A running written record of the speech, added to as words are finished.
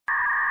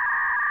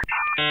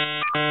All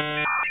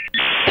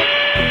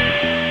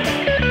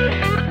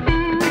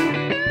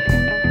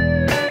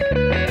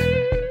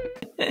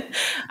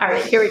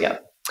right, here we go.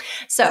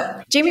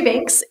 So, Jaime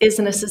Banks is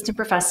an assistant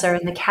professor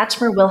and the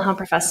Katchmer-Wilhelm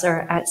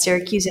Professor at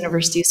Syracuse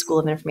University School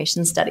of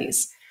Information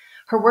Studies.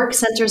 Her work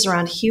centers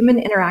around human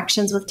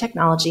interactions with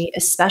technology,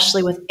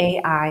 especially with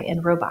AI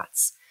and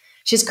robots.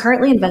 She's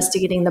currently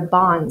investigating the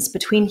bonds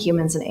between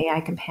humans and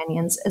AI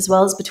companions, as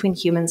well as between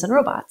humans and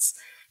robots,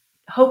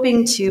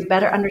 hoping to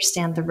better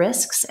understand the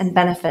risks and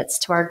benefits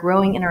to our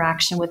growing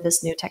interaction with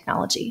this new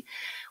technology.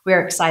 We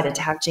are excited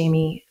to have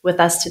Jaime with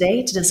us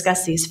today to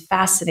discuss these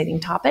fascinating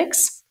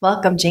topics.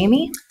 Welcome,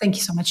 Jaime. Thank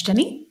you so much,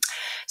 Jenny.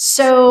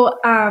 So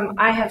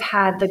I have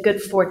had the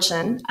good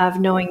fortune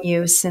of knowing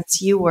you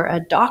since you were a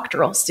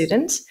doctoral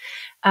student.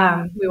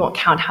 We won't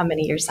count how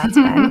many years that's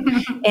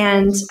been.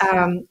 And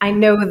I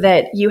know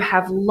that you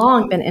have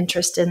long been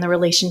interested in the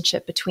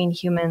relationship between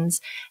humans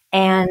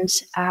and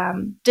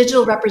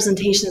digital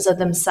representations of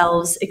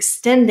themselves,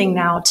 extending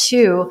now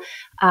to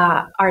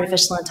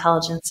artificial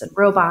intelligence and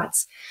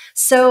robots.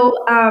 So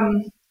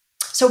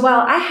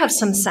while I have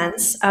some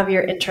sense of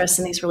your interest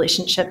in these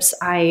relationships,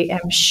 I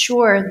am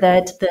sure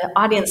that the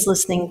audience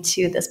listening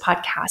to this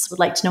podcast would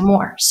like to know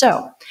more.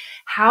 So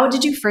how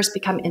did you first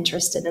become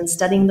interested in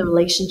studying the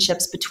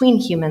relationships between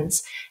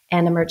humans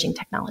and emerging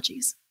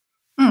technologies?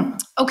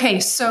 Okay,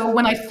 so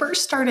when I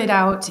first started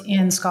out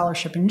in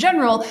scholarship in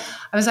general,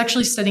 I was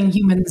actually studying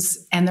humans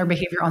and their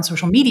behavior on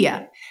social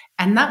media.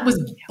 And that was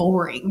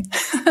boring.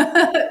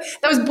 That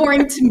was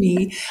boring to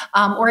me,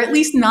 or at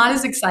least not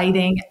as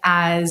exciting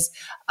as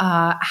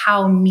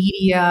how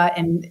media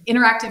and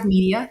interactive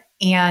media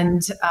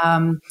and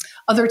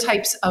other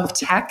types of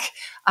tech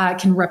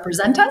can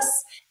represent us,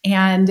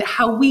 and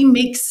how we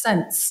make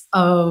sense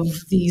of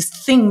these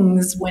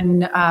things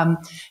when,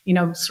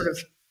 sort of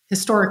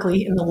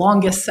historically, in the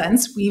longest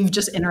sense, we've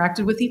just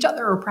interacted with each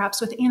other or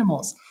perhaps with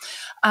animals.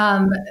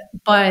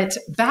 But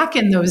back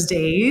in those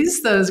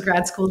days, those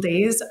grad school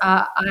days,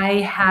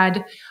 I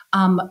had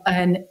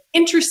an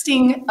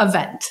interesting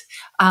event.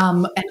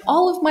 And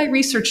all of my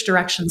research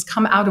directions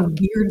come out of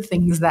weird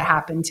things that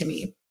happened to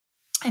me.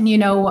 And,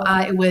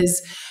 it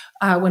was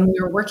when we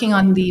were working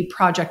on the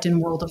project in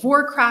World of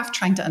Warcraft,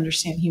 trying to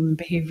understand human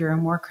behavior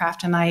in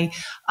Warcraft. And I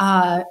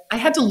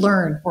had to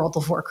learn World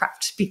of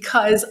Warcraft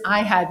because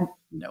I had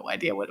no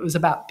idea what it was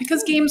about,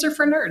 because games are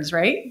for nerds,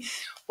 right?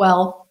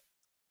 Well,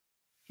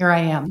 here I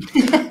am.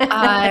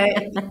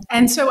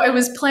 And so I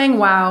was playing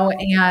WoW,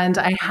 and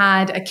I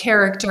had a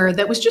character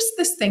that was just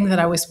this thing that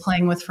I was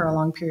playing with for a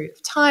long period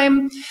of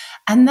time.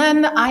 And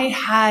then I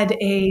had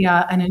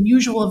an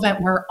unusual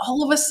event where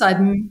all of a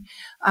sudden,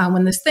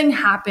 when this thing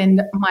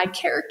happened, my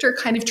character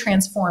kind of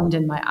transformed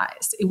in my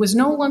eyes. It was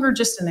no longer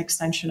just an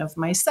extension of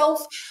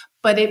myself,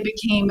 but it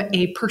became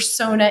a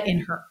persona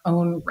in her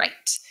own right.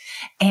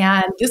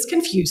 And this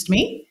confused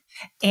me.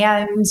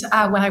 And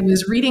when I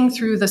was reading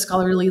through the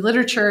scholarly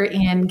literature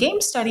in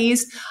game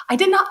studies, I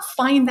did not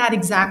find that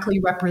exactly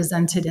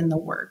represented in the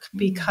work,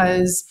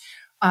 because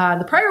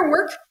the prior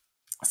work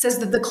says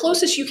that the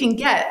closest you can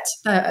get,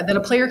 that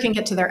a player can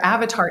get to their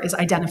avatar, is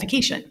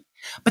identification.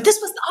 But this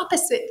was the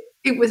opposite.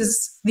 It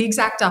was the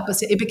exact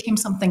opposite. It became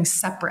something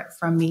separate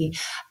from me.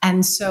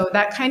 And so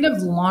that kind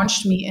of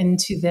launched me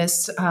into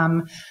this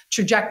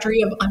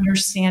trajectory of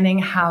understanding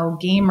how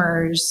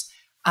gamers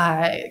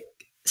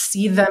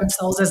see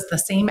themselves as the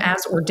same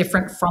as or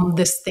different from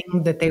this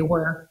thing that they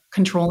were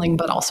controlling,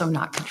 but also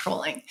not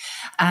controlling.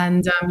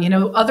 And,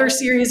 other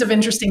series of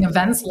interesting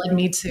events led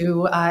me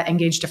to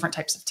engage different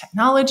types of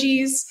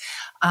technologies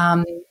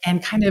and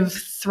kind of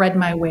thread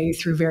my way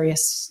through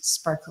various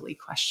sparkly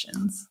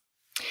questions.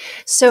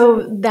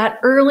 So that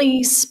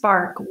early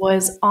spark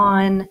was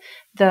on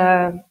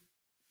the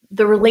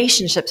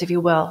relationships, if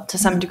you will, to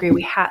some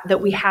degree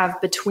that we have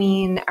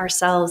between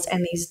ourselves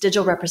and these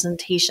digital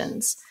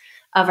representations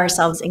of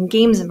ourselves in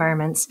games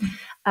environments.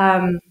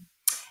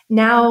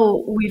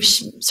 Now we've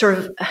sort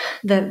of,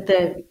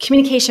 the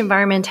communication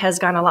environment has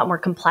gotten a lot more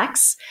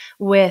complex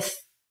with,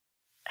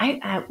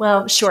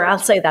 well, sure, I'll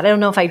say that. I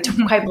don't know if I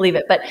quite believe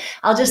it, but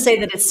I'll just say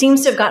that it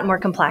seems to have gotten more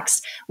complex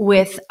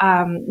with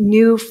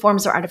new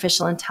forms of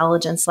artificial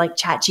intelligence like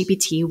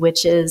ChatGPT,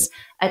 which is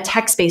a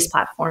text-based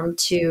platform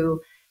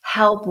to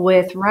help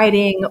with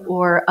writing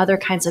or other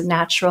kinds of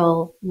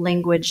natural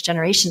language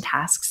generation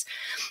tasks.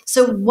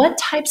 So what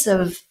types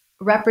of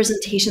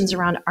representations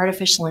around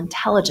artificial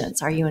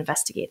intelligence are you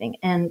investigating,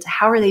 and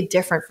how are they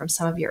different from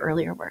some of your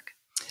earlier work?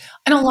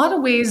 In a lot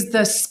of ways,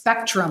 the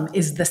spectrum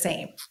is the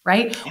same,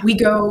 right? Yeah. We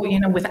go,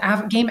 with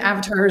game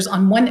avatars.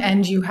 On one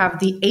end, you have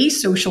the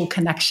asocial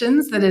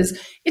connections. That is,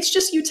 it's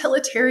just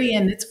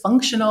utilitarian, it's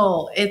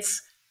functional,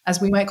 it's, as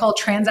we might call,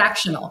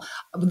 transactional.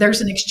 There's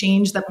an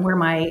exchange where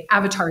my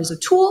avatar is a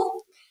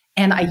tool,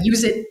 and I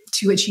use it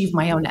to achieve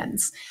my own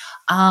ends.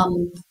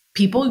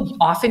 People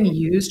often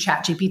use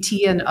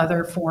ChatGPT and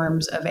other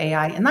forms of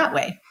AI in that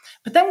way.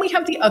 But then we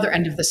have the other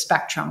end of the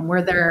spectrum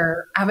where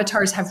their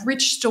avatars have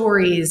rich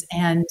stories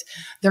and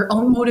their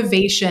own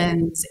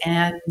motivations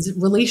and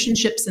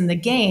relationships in the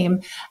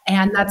game.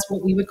 And that's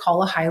what we would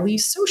call a highly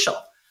social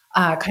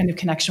kind of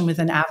connection with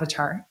an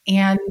avatar.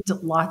 And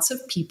lots of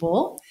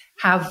people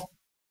have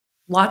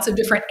lots of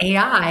different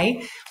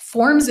AI,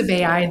 forms of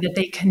AI that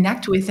they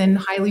connect with in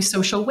highly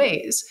social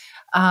ways.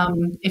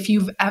 If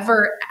you've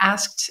ever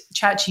asked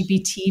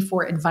ChatGPT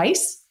for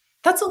advice,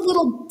 that's a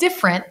little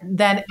different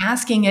than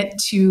asking it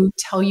to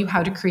tell you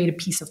how to create a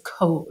piece of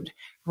code,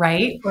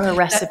 right? Or a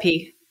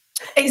recipe.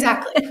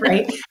 Exactly,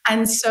 right?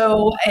 And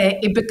so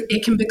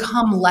it can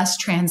become less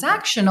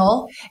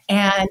transactional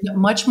and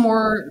much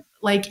more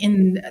like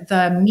in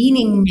the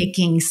meaning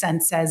making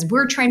sense, as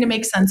we're trying to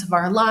make sense of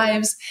our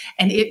lives,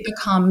 and it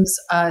becomes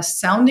a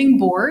sounding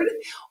board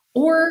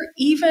or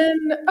even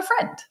a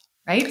friend,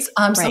 right?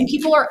 Some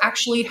people are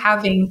actually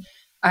having,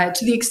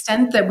 to the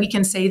extent that we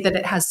can say that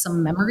it has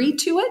some memory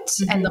to it,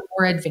 and the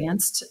more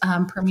advanced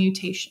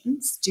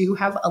permutations do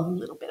have a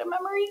little bit of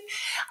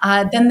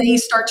memory, then they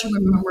start to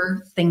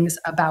remember things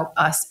about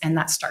us, and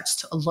that starts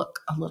to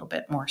look a little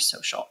bit more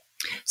social.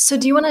 So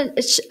do you want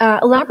to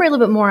elaborate a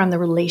little bit more on the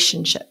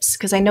relationships?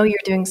 Because I know you're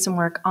doing some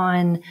work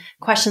on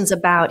questions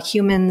about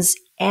humans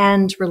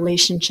and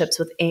relationships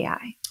with AI.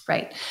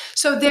 Right.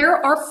 So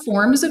there are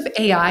forms of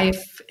AI,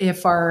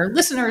 if our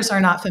listeners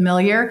are not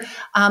familiar,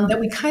 that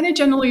we kind of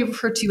generally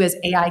refer to as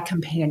AI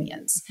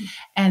companions.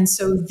 And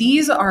so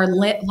these are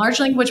large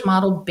language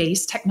model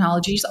based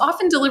technologies,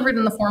 often delivered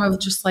in the form of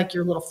just like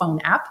your little phone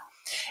app.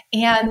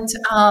 And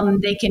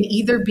they can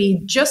either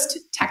be just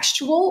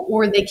textual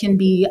or they can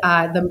be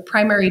the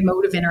primary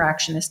mode of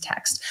interaction is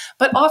text.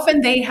 But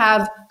often they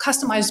have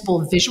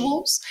customizable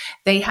visuals.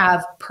 They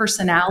have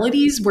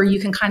personalities where you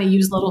can kind of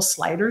use little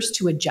sliders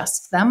to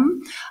adjust them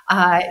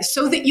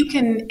so that you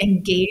can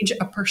engage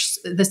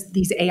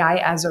these AI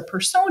as a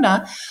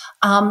persona.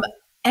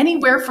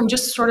 Anywhere from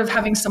just sort of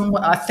having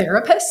a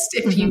therapist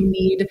if you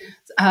need,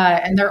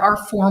 and there are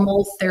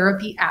formal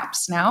therapy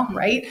apps now,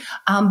 right?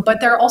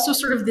 But there are also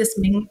sort of this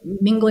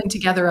mingling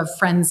together of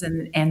friends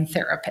and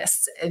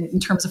therapists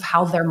in terms of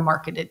how they're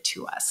marketed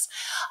to us.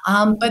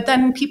 But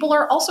then people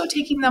are also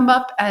taking them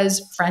up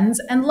as friends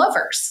and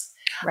lovers.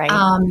 Right.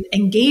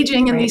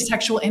 Engaging in these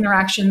sexual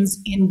interactions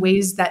in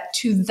ways that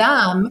to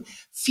them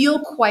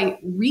feel quite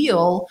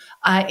real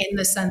in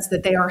the sense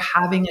that they are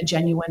having a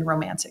genuine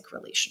romantic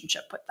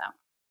relationship with them.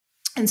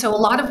 And so a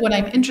lot of what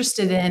I'm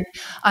interested in,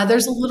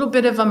 there's a little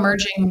bit of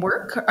emerging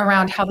work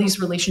around how these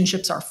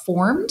relationships are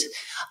formed.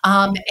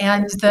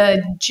 And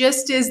the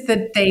gist is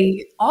that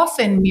they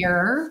often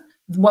mirror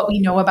what we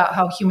know about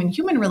how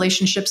human-human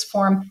relationships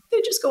form.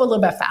 They just go a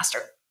little bit faster.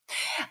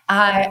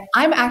 I'm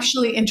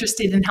actually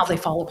interested in how they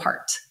fall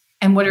apart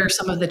and what are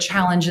some of the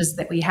challenges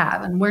that we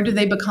have and where do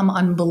they become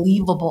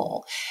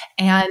unbelievable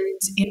and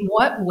in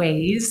what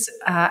ways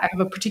I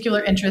have a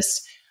particular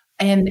interest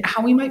in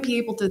how we might be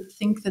able to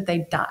think that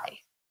they die.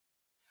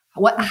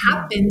 What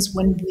happens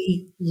when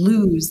we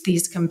lose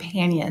these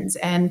companions?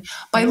 And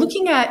by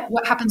looking at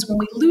what happens when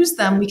we lose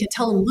them, we can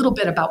tell a little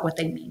bit about what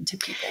they mean to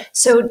people.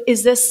 So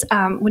is this,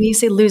 when you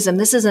say lose them,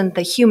 this isn't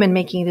the human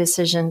making a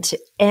decision to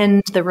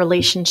end the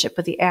relationship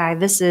with the AI.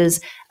 This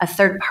is a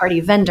third-party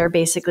vendor,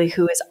 basically,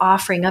 who is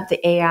offering up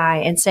the AI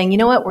and saying, you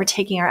know what, we're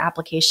taking our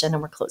application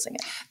and we're closing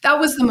it. That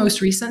was the most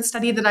recent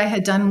study that I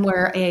had done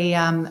where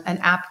an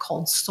app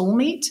called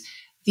Soulmate,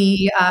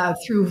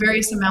 through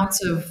various amounts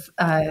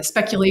of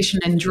speculation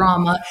and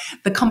drama,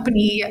 the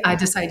company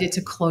decided to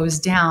close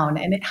down.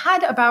 And it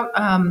had about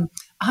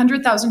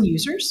 100,000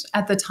 users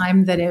at the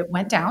time that it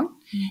went down.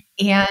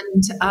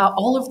 And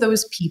all of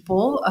those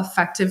people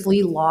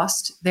effectively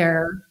lost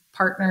their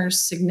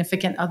partners,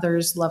 significant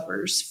others,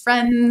 lovers,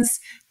 friends,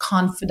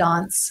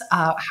 confidants,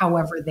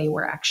 however they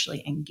were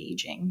actually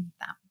engaging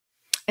them.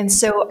 And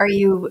so are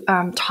you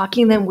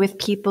talking then with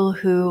people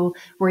who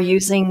were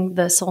using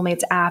the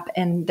Soulmates app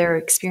and their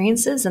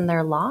experiences and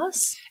their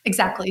loss?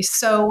 Exactly.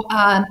 So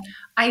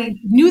I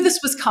knew this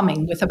was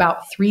coming with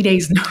about 3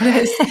 days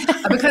notice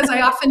because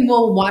I often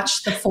will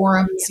watch the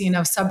forums,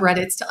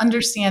 subreddits to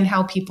understand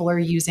how people are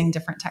using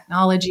different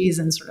technologies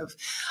and sort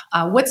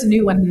of what's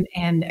new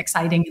and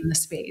exciting in the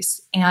space.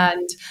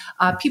 And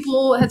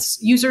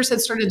users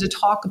had started to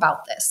talk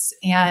about this.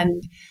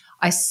 And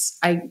I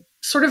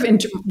sort of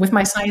with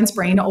my science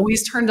brain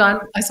always turned on.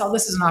 I saw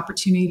this as an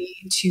opportunity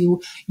to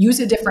use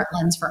a different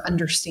lens for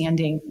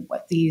understanding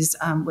what these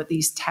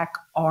tech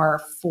are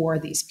for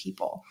these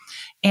people.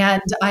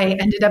 And I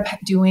ended up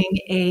doing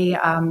a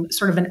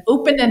sort of an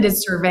open-ended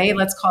survey,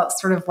 let's call it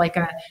sort of like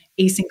an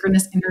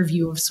asynchronous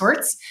interview of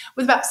sorts,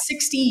 with about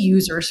 60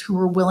 users who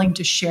were willing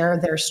to share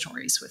their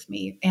stories with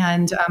me.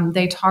 And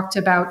they talked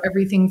about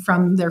everything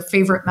from their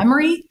favorite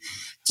memory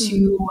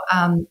to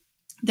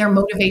their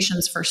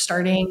motivations for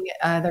starting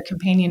their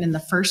companion in the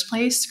first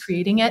place,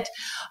 creating it,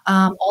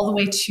 all the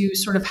way to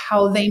sort of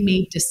how they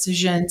made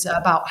decisions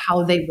about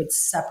how they would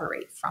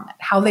separate from it,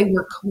 how they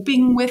were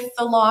coping with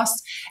the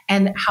loss,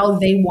 and how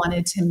they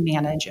wanted to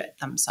manage it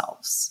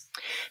themselves.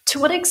 To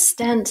what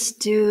extent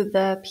do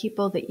the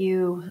people that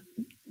you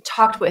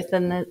talked with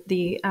in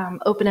the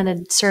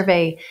open-ended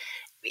survey,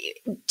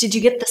 did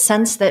you get the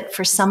sense that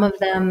for some of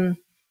them,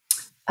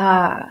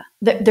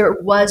 that there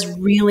was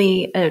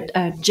really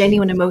a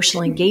genuine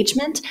emotional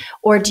engagement,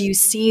 or do you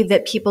see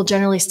that people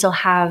generally still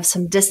have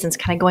some distance?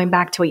 Kind of going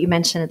back to what you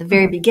mentioned at the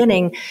very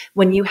beginning,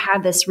 when you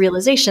had this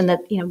realization that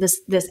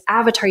this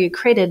avatar you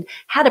created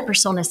had a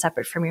persona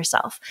separate from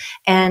yourself,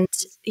 and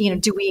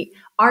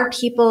are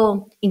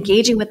people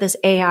engaging with this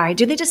AI?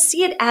 Do they just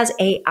see it as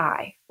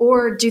AI,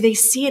 or do they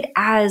see it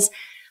as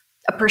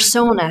a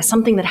persona,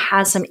 something that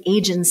has some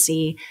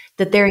agency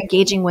that they're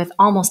engaging with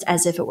almost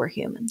as if it were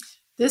human?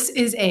 This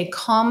is a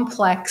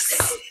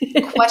complex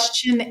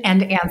question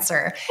and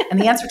answer.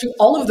 And the answer to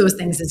all of those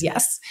things is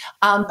yes,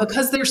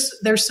 because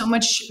there's so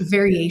much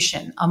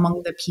variation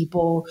among the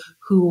people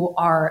who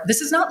are, this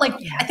is not like,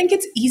 I think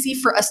it's easy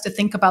for us to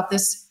think about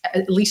this,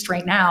 at least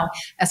right now,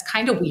 as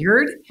kind of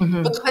weird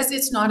because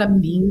it's not a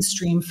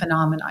mainstream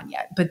phenomenon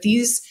yet. But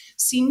these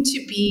seem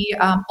to be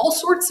all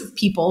sorts of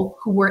people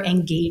who were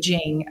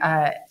engaging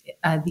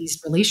these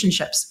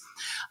relationships.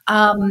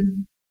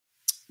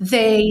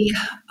 They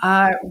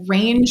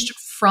ranged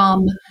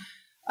from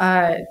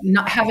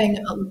not having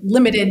a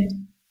limited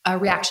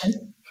reaction.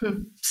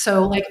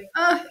 So like,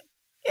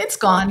 it's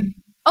gone.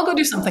 I'll go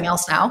do something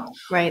else now.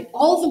 Right.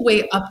 All the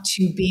way up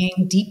to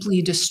being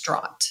deeply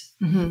distraught.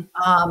 And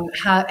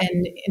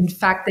in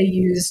fact, they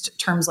used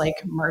terms like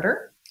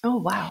murder. Oh,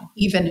 wow.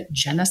 Even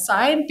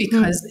genocide,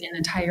 because an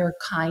entire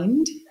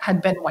kind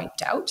had been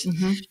wiped out.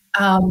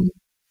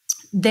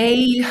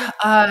 They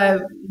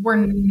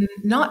were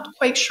not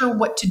quite sure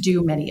what to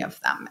do, many of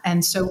them,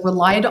 and so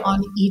relied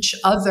on each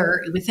other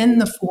within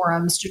the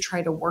forums to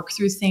try to work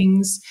through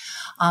things.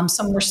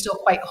 Some were still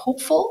quite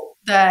hopeful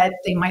that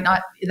it might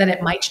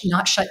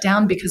not shut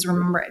down, because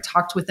remember, I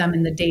talked with them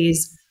in the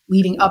days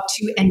leading up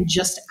to and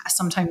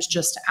sometimes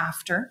just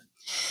after.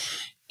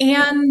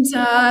 And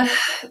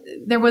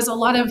there was a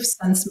lot of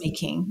sense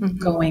making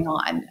going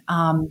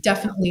on.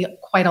 Definitely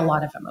quite a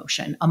lot of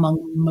emotion among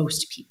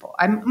most people.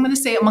 I'm going to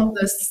say among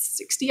the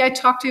 60 I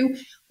talked to,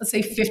 let's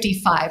say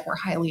 55 were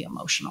highly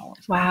emotional.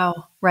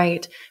 Wow.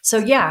 Right.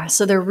 So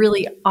so there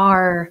really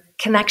are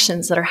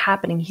connections that are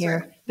happening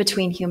here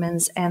between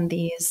humans and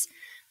these,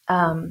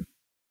 when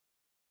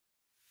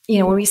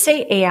we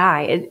say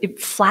AI, it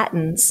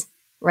flattens,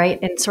 right?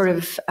 And sort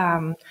of,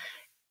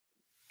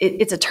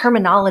 it's a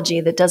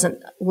terminology that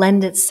doesn't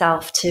lend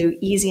itself to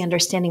easy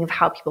understanding of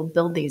how people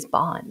build these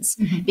bonds,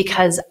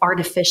 because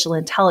artificial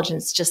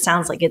intelligence just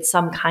sounds like it's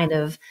some kind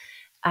of,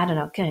 I don't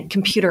know, kind of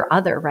computer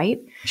other, right?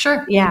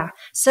 Sure. Yeah.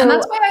 So, and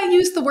that's why I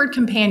use the word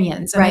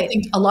companions. And I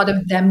think a lot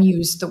of them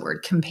use the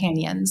word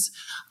companions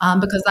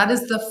because that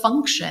is the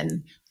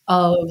function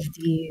of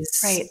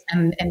these. Right.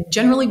 And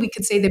generally we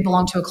could say they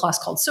belong to a class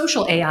called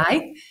social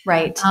AI.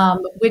 Right.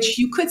 Which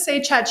you could say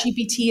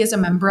ChatGPT is a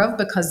member of,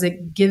 because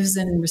it gives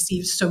and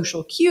receives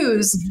social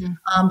cues.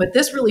 But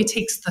this really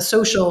takes the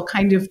social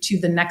kind of to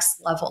the next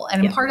level.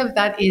 And part of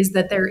that is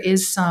that there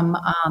is some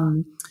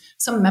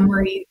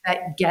memory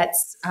that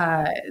gets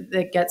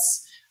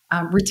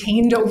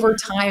retained over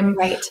time.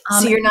 Right.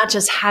 So you're not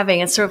just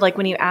having, it's sort of like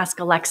when you ask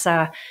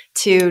Alexa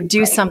to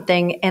do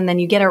something and then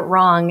you get it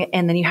wrong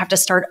and then you have to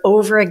start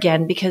over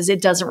again because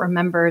it doesn't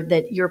remember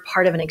that you're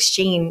part of an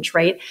exchange,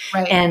 right?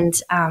 And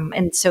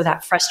so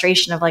that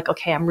frustration of like,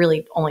 okay, I'm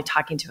really only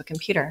talking to a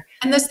computer.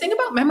 And this thing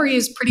about memory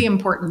is pretty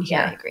important here.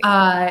 Yeah, I agree.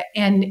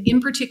 And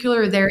in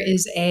particular, there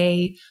is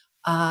a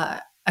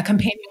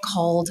companion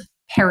called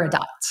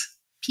Peridot.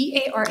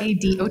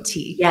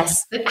 P-A-R-A-D-O-T.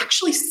 Yes. That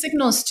actually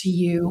signals to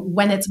you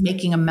when it's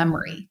making a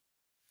memory.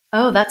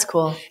 Oh, that's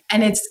cool.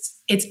 And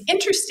it's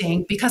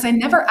interesting because I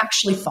never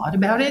actually thought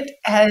about it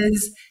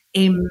as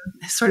a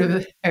sort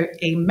of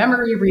a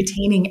memory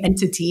retaining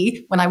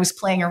entity when I was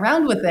playing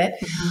around with it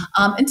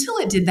until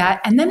it did that.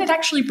 And then it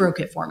actually broke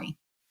it for me.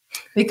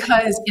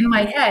 Because in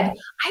my head,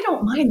 I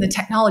don't mind the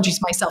technologies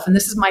myself. And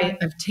this is I'm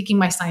taking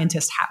my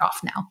scientist hat off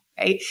now,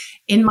 right?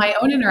 In my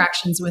own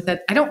interactions with it,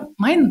 I don't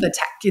mind the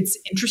tech. It's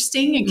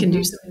interesting. It can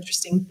do some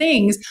interesting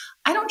things.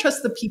 I don't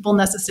trust the people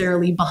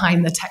necessarily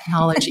behind the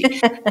technology.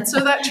 And so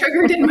that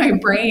triggered in my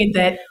brain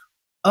that,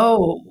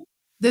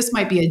 this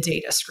might be a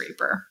data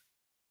scraper.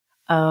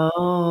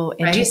 Oh,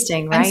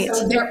 interesting, right? And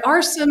so there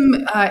are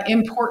some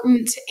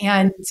important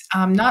and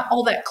not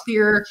all that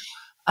clear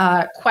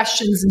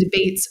questions and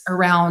debates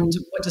around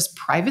what does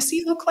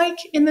privacy look like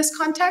in this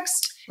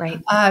context,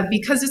 right?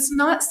 Because it's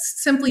not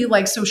simply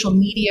like social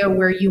media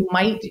where you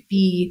might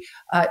be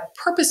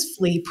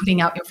purposefully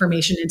putting out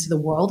information into the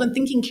world and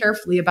thinking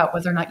carefully about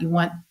whether or not you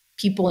want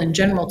people in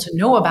general to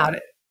know about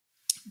it.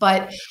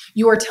 But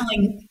you are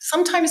telling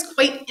sometimes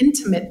quite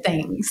intimate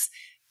things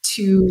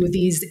to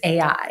these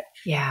AI.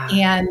 Yeah.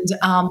 And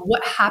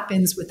what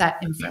happens with that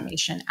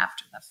information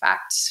after the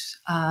fact?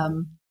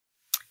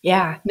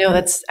 Yeah, no,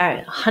 that's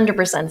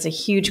 100%. It's a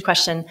huge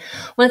question.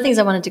 One of the things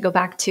I wanted to go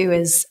back to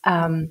is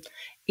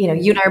you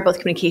and I are both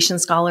communication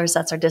scholars.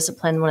 That's our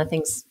discipline. One of the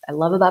things I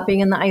love about being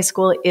in the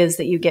iSchool is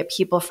that you get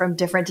people from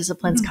different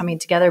disciplines coming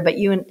together. But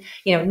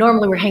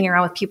normally we're hanging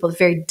around with people with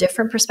very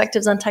different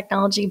perspectives on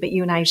technology, but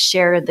you and I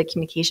share the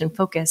communication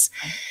focus.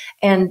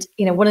 And,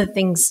 one of the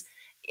things,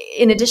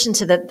 in addition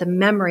to the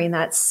memory and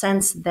that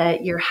sense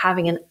that you're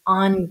having an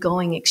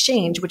ongoing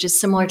exchange, which is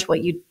similar to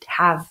what you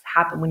have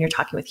happen when you're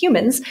talking with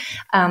humans,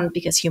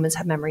 because humans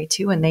have memory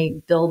too, and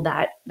they build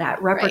that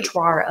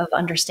repertoire of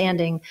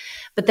understanding.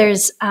 But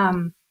there's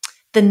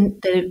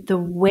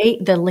the way,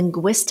 the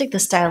linguistic, the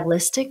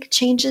stylistic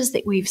changes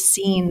that we've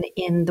seen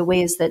in the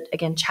ways that,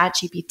 again,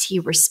 ChatGPT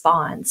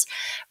responds,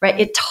 right?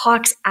 It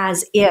talks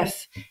as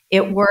if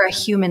it were a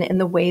human in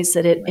the ways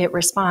that it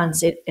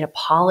responds. It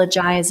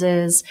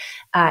apologizes,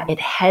 it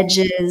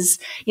hedges.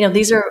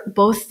 These are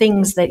both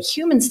things that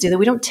humans do that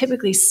we don't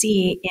typically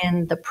see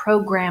in the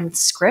programmed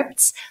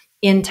scripts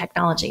in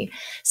technology.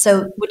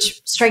 So,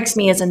 which strikes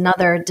me as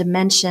another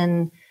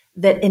dimension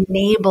that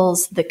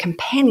enables the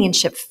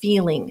companionship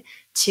feeling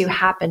to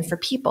happen for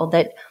people,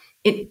 that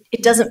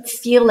it doesn't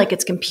feel like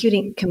it's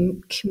communicating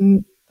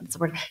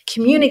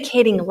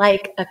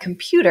like a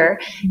computer.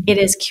 It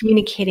is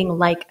communicating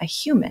like a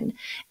human.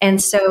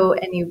 And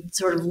you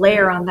sort of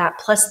layer on that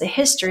plus the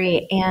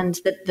history and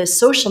the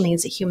social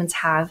needs that humans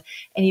have,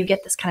 and you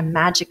get this kind of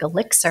magic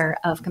elixir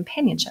of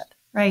companionship.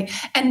 Right.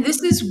 And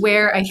this is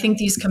where I think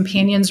these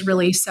companions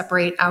really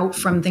separate out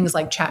from things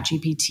like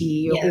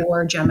ChatGPT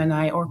or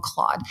Gemini or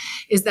Claude,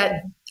 is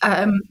that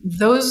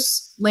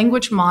those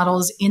language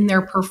models in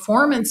their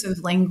performance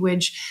of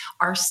language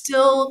are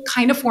still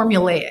kind of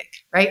formulaic,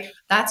 right?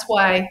 That's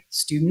why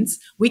students,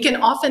 we can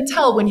often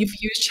tell when you've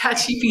used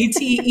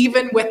ChatGPT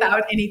even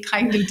without any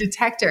kind of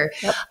detector.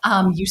 Yep.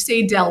 You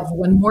say delve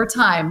one more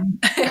time,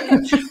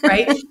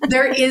 right?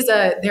 There is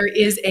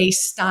a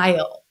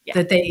style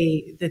that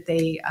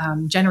they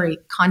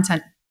generate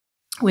content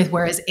with,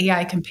 whereas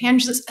AI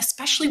companions,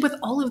 especially with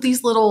all of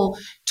these little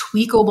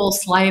tweakable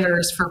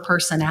sliders for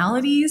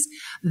personalities,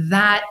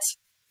 that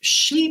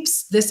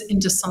shapes this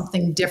into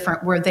something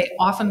different, where they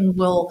often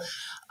will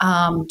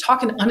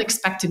talk in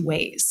unexpected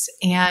ways.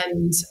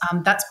 And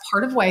that's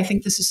part of why I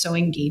think this is so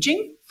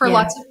engaging for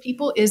lots of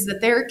people, is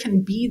that there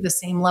can be the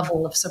same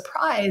level of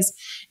surprise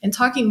in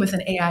talking with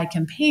an AI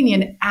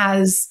companion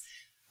as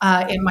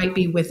it might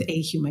be with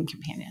a human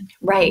companion.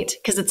 Right,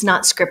 because it's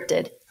not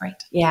scripted.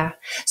 Right. Yeah.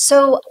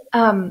 So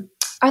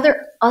are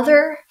there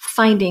other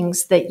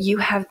findings that you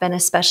have been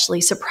especially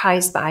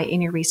surprised by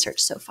in your research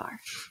so far?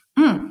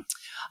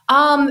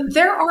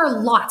 There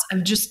are lots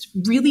of just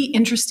really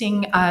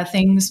interesting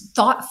things,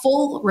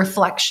 thoughtful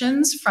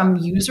reflections from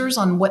users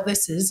on what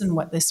this is and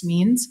what this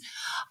means.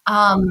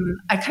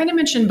 I kind of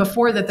mentioned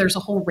before that there's a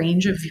whole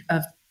range of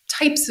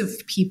types of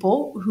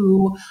people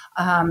who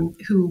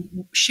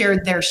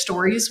shared their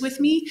stories with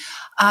me.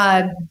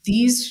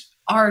 These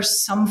are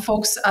some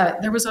folks.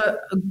 There was a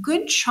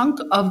good chunk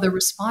of the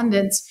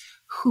respondents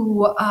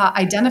who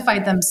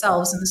identified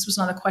themselves, and this was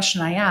not a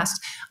question I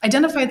asked,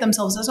 identified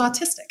themselves as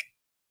autistic.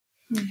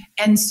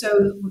 And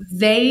so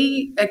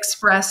they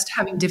expressed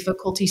having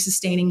difficulty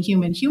sustaining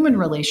human-human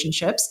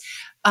relationships,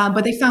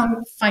 but they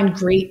find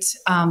great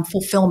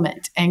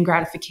fulfillment and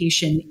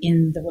gratification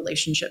in the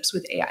relationships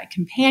with AI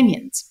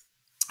companions.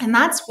 And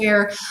that's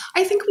where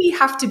I think we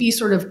have to be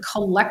sort of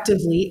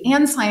collectively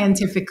and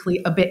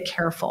scientifically a bit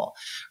careful,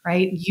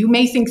 right? You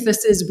may think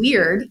this is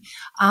weird,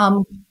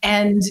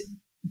 and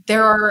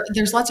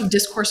there's lots of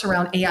discourse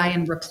around AI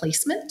and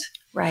replacement,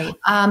 right?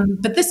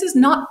 But this is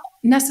not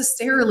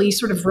necessarily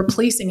sort of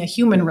replacing a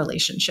human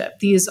relationship.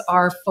 These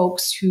are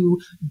folks who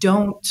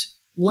don't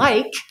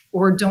like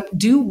or don't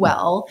do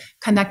well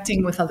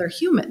connecting with other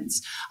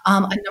humans.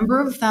 A number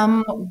of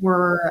them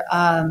were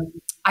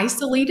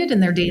isolated in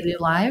their daily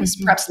lives,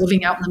 perhaps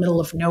living out in the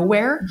middle of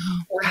nowhere,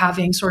 or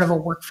having sort of a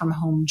work from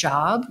home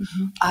job,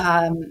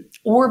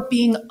 or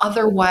being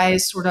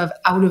otherwise sort of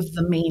out of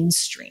the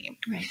mainstream.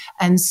 Right.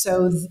 And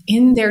so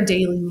in their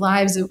daily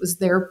lives, it was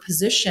their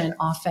position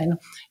often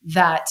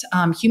that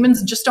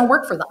humans just don't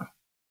work for them.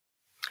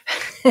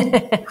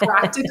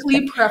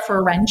 Practically,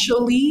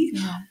 preferentially,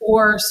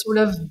 or sort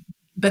of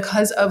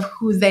because of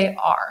who they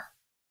are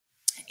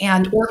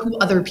or who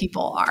other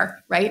people are,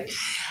 right?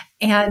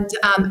 And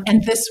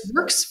this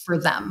works for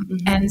them.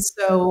 And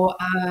so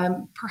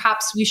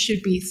perhaps we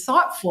should be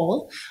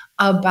thoughtful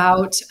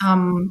about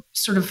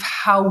sort of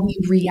how we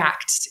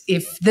react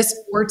if this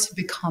were to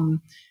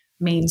become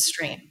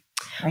mainstream.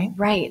 Right.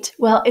 Right.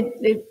 Well,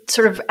 it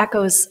sort of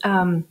echoes.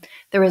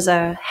 There was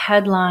a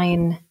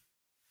headline,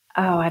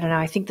 I don't know,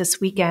 I think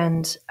this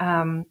weekend,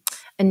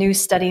 a new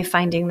study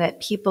finding that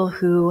people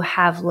who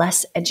have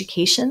less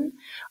education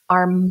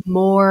are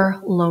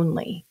more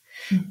lonely.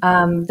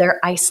 They're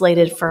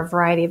isolated for a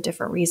variety of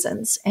different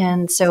reasons.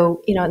 And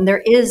so, and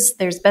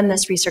there's been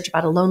this research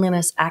about a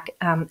loneliness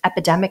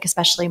epidemic,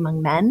 especially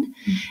among men.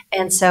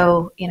 And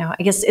so,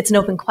 I guess it's an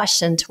open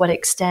question to what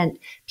extent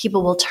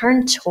people will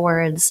turn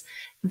towards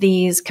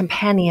these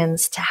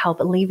companions to help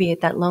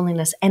alleviate that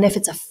loneliness, and if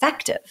it's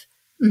effective,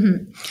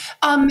 And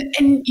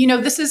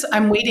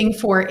I'm waiting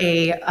for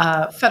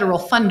a federal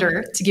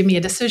funder to give me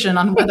a decision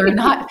on whether or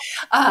not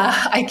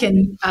I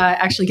can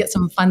actually get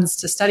some funds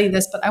to study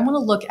this. But I want to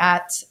look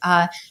at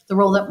the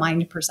role that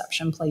mind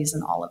perception plays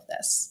in all of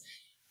this.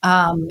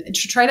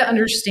 To try to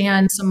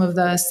understand some of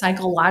the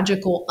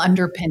psychological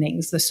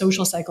underpinnings, the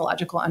social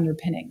psychological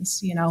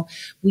underpinnings.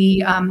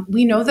 We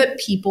know that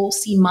people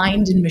see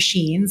mind in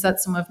machines.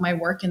 That's some of my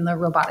work in the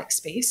robotic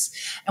space.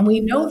 And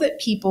we know that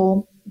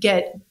people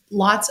get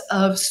lots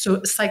of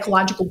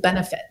psychological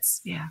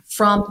benefits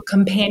from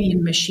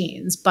companion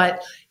machines,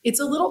 but it's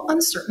a little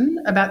uncertain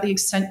about the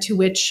extent to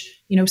which,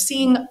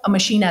 seeing a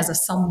machine as a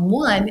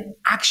someone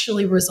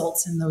actually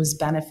results in those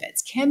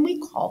benefits. Can we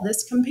call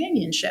this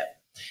companionship?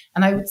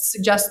 And I would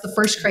suggest the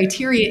first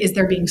criteria is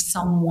there being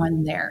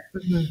someone there,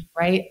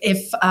 right?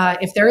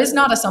 If there is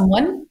not a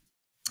someone,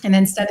 and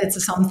instead it's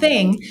a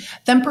something,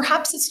 then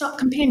perhaps it's not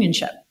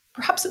companionship.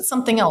 Perhaps it's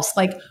something else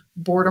like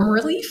boredom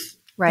relief,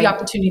 the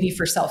opportunity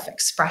for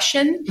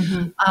self-expression,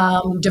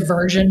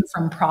 diversion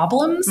from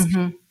problems.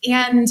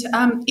 And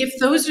if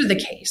those are the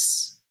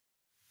case,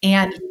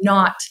 and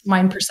not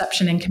mind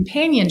perception and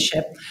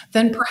companionship,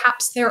 then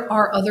perhaps there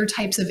are other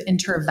types of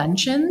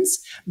interventions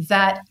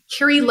that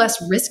carry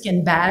less risk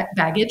and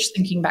baggage,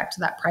 thinking back to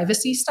that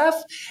privacy stuff,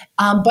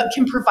 but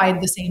can provide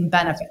the same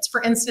benefits.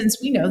 For instance,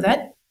 we know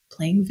that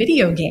playing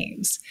video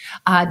games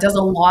does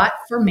a lot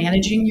for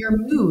managing your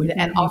mood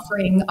and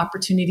offering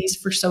opportunities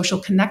for social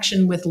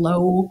connection with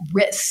low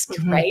risk,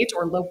 right?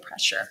 Or low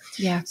pressure.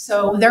 Yeah.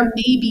 So there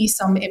may be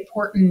some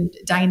important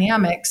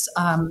dynamics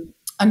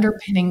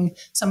underpinning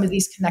some of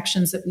these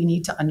connections that we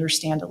need to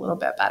understand a little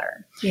bit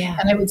better. Yeah.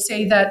 And I would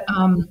say that,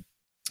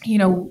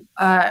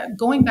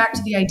 going back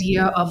to the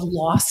idea of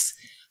loss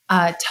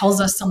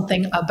tells us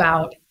something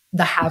about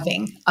the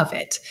having of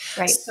it.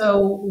 Right.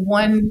 So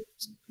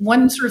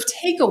one sort of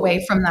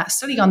takeaway from that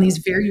study on these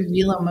very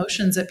real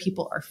emotions that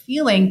people are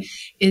feeling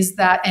is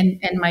that,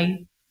 and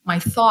my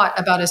thought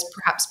about is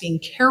perhaps being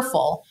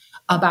careful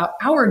about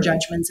our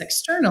judgments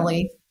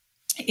externally,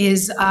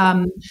 is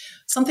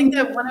something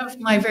that one of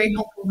my very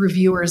helpful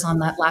reviewers on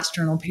that last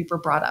journal paper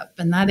brought up.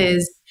 And that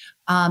is,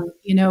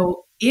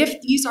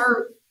 if these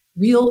are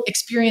real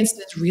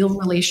experiences, real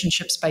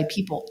relationships by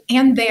people,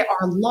 and they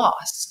are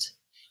lost,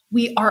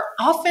 we are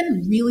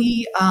often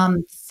really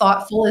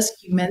thoughtful as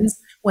humans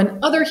when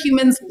other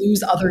humans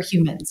lose other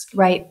humans.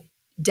 Right.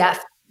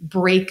 Death,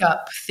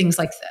 breakup, things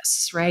like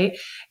this, right?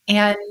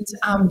 And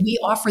we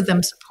offer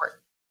them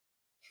support.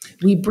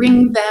 We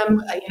bring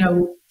them,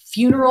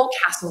 funeral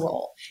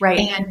casserole, right?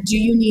 And do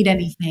you need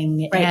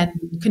anything? Right. And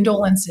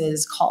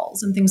condolences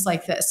calls and things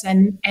like this,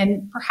 and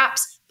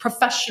perhaps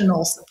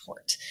professional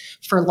support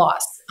for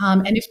loss.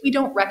 And if we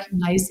don't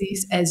recognize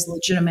these as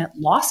legitimate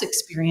loss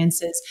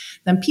experiences,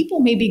 then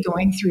people may be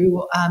going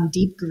through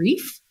deep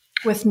grief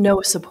with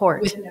no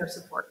support.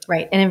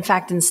 Right. And in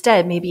fact,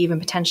 instead, maybe even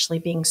potentially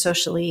being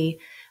socially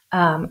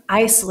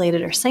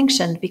isolated or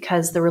sanctioned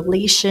because the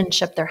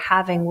relationship they're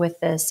having with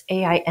this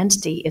AI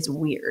entity is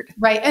weird.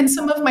 Right. And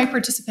some of my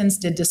participants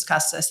did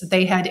discuss this, that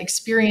they had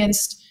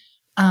experienced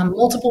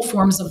multiple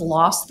forms of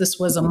loss. This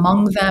was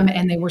among them,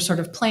 and they were sort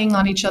of playing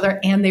on each other,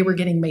 and they were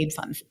getting made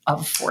fun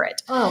of for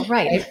it. Oh,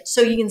 right.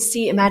 So you can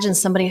imagine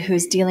somebody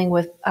who's dealing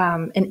with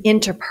an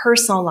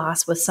interpersonal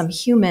loss with some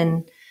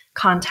human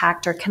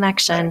contact or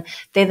connection.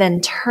 They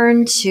then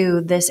turn to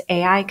this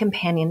AI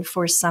companion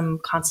for some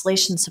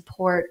consolation,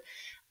 support,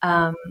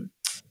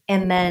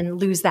 and then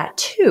lose that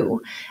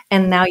too.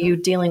 And now you're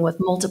dealing with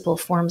multiple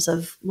forms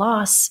of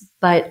loss,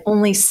 but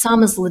only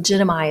some is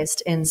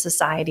legitimized in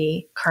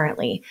society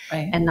currently,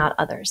 and not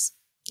others.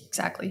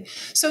 Exactly.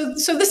 So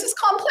this is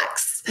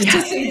complex,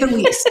 to say the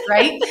least,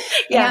 right?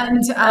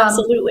 And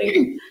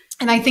absolutely.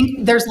 And I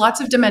think there's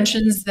lots of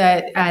dimensions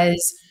that,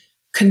 as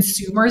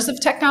consumers of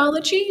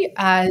technology,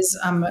 as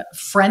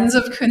friends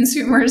of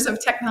consumers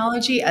of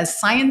technology, as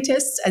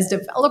scientists, as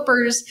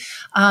developers,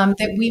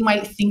 that we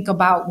might think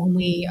about when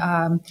we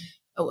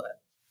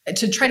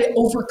to try to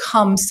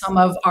overcome some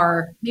of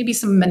maybe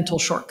some mental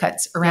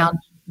shortcuts around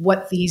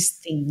what these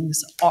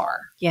things are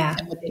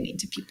and what they mean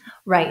to people.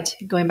 Right.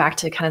 Going back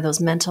to kind of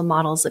those mental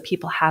models that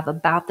people have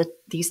about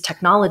these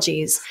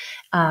technologies,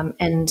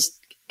 and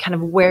kind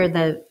of where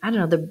the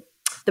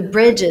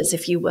bridges,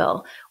 if you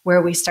will,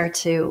 where we start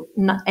to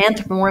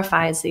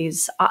anthropomorphize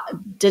these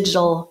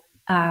digital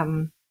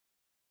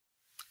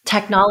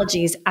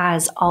technologies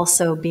as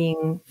also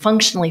being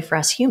functionally for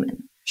us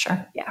human.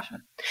 Sure. Yeah.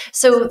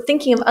 So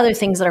thinking of other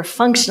things that are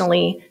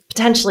functionally,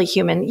 potentially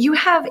human, you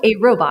have a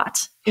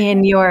robot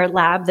in your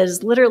lab that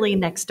is literally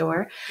next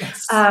door.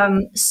 Yes.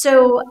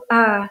 So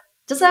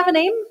does it have a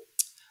name?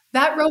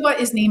 That robot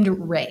is named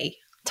Ray.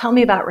 Tell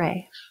me about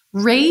Ray.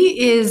 Ray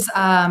is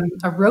a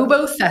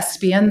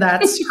robo-thespian.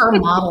 That's her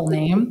model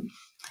name.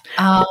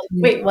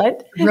 Wait,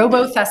 what?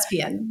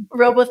 Robo-thespian.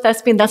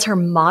 Robo-thespian, that's her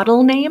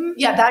model name?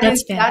 Yeah, that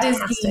is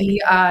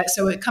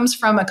so it comes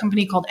from a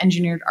company called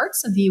Engineered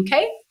Arts in the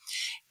UK.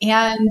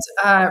 And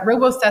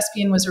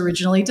Robo-thespian was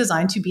originally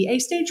designed to be a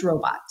stage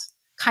robot,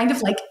 kind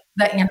of like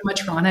the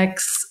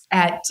animatronics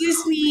at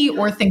Disney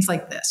or things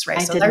like this,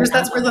 right? So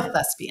that's where the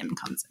thespian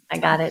comes in. I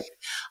got it.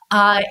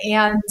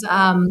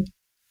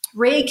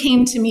 Ray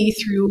came to me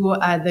through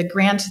the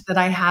grant that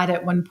I had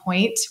at one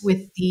point with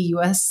the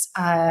U.S.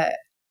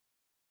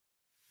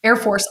 Air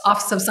Force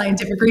Office of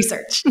Scientific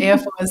Research,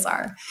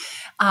 AFOSR,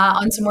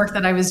 on some work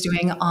that I was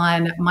doing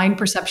on mind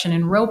perception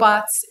in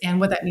robots and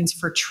what that means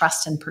for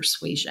trust and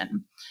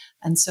persuasion.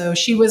 And so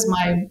she was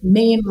my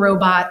main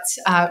robot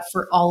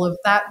for all of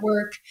that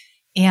work.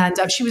 And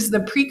she was the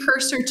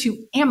precursor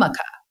to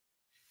Amica.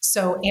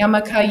 So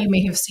Amica, you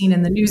may have seen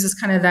in the news, is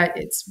kind of that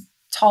it's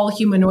tall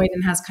humanoid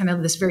and has kind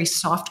of this very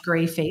soft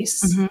gray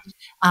face,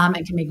 and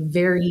can make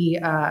very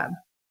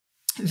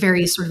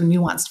sort of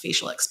nuanced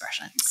facial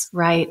expressions.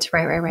 Right.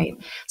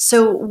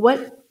 So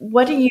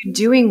what are you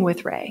doing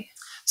with Ray?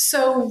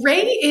 So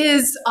Ray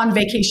is on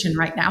vacation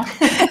right now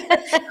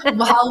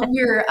while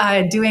we're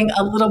doing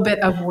a little bit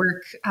of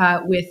work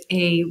with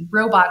a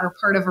robot or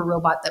part of a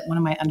robot that one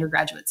of my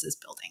undergraduates is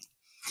building.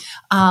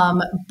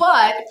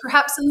 But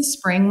perhaps in the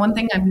spring, one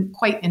thing I'm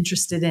quite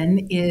interested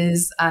in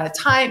is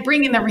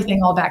bringing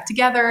everything all back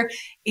together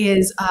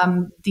is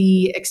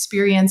the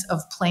experience of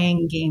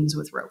playing games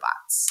with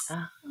robots.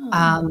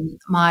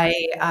 My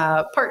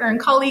partner and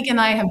colleague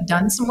and I have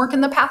done some work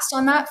in the past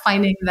on that,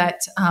 finding that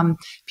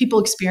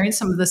people experience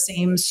some of the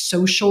same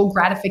social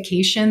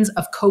gratifications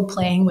of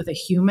co-playing with a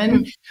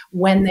human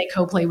when they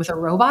co-play with a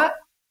robot,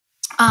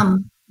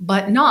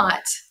 but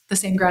not the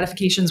same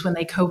gratifications when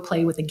they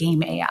co-play with a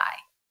game AI.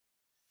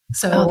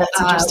 So that's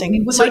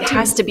interesting. So it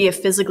has to be a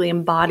physically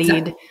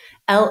embodied,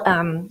 I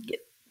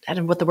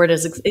don't know what the word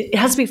is. It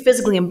has to be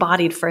physically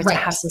embodied for it to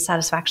have some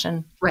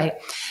satisfaction. Right.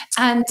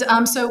 And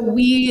so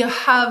we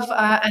have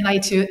an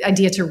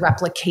idea to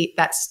replicate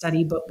that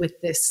study, but with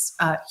this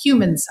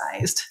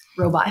human-sized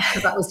robot,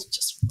 because that was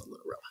just a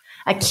little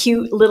robot. A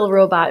cute little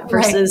robot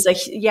versus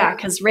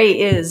because Ray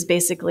is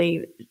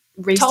basically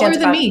taller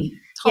than me.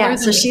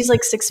 So she's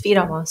like 6 feet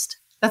almost.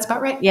 That's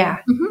about right. Yeah.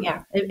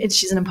 Yeah.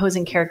 She's an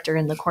imposing character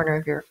in the corner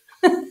of your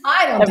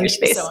I don't think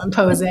she's so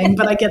imposing,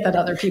 but I get that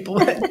other people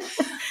would.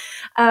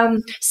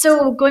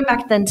 So going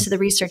back then to the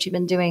research you've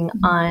been doing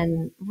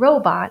on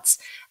robots,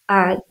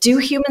 do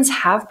humans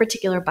have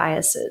particular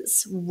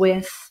biases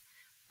with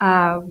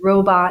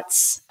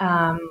robots,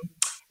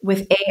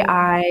 with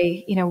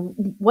AI?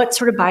 What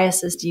sort of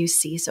biases do you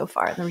see so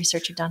far in the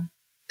research you've done?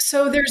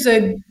 So there's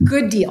a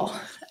good deal.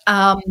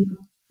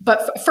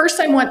 But first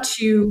I want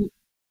to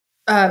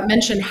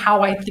mention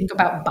how I think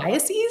about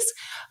biases.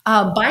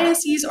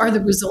 Biases are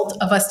the result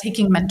of us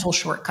taking mental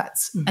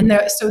shortcuts. And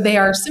so they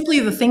are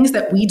simply the things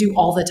that we do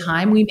all the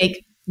time. We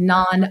make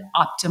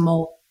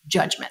non-optimal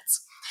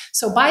judgments.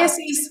 So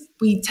biases,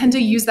 we tend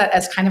to use that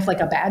as kind of like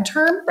a bad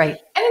term. Right.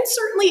 And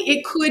certainly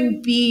it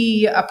could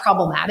be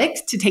problematic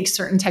to take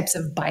certain types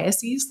of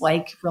biases,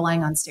 like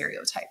relying on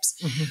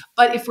stereotypes.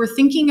 But if we're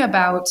thinking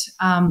about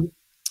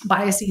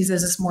biases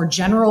as this more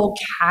general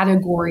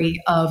category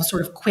of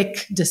sort of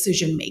quick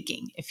decision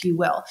making, if you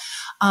will.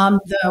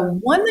 The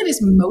one that is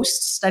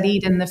most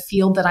studied in the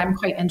field that I'm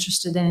quite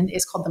interested in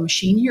is called the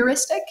machine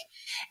heuristic.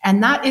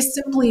 And that is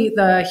simply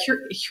the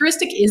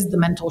heuristic is the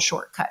mental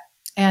shortcut.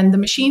 And the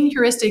machine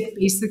heuristic,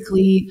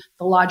 basically,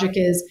 the logic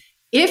is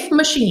if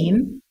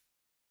machine,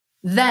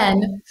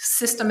 then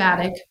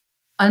systematic,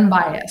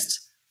 unbiased,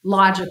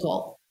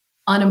 logical,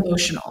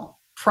 unemotional,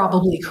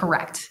 probably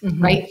correct,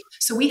 right?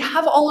 So we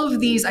have all of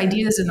these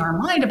ideas in our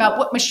mind about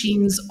what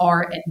machines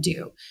are and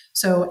do.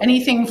 So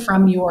anything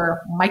from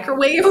your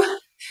microwave,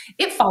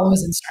 it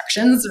follows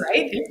instructions,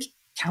 right? It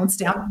counts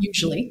down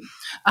usually.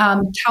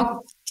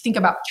 Think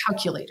about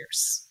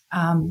calculators,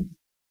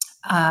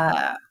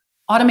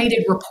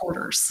 automated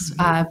reporters,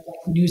 like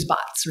news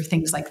bots or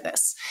things like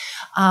this.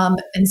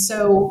 And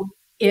so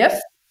if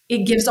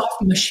it gives off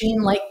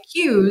machine-like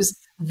cues,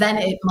 then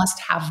it must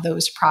have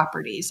those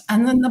properties.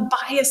 And then the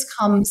bias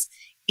comes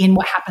in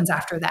what happens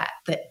after that,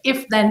 that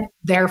if then,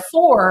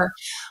 therefore,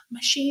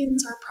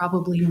 machines are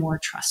probably more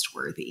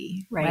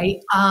trustworthy, right?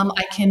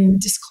 I can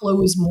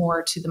disclose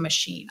more to the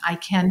machine. I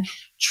can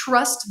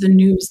trust the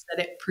news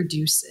that it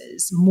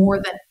produces more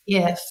than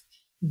if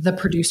the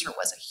producer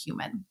was a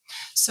human.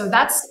 So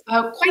that's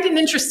quite an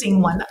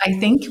interesting one, I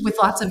think, with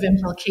lots of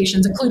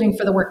implications, including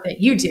for the work that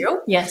you do.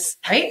 Yes.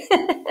 Right?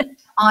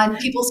 On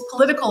people's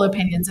political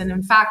opinions. And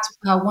in fact,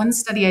 one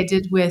study I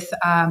did with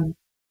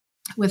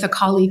a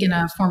colleague and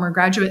a former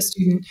graduate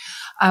student,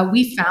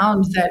 we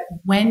found that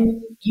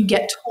when you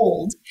get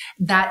told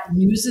that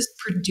news is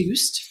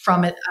produced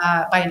from it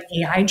by an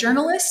AI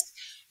journalist,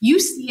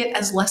 you see it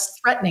as less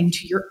threatening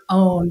to your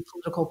own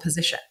political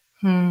position.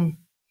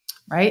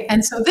 Right?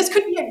 And so this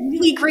could be a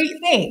really great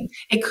thing.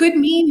 It could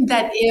mean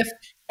that if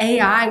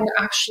AI were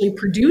actually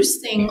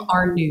producing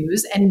our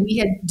news and we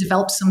had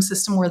developed some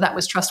system where that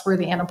was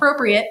trustworthy and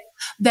appropriate,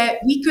 that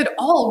we could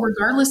all,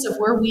 regardless of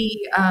where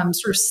we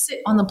sort of sit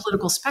on the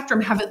political spectrum,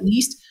 have at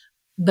least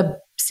the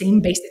same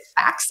basic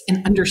facts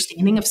and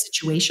understanding of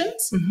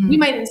situations. We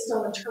might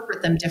still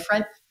interpret them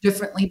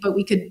differently, but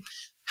we could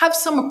have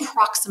some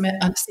approximate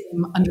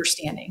same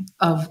understanding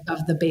of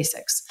the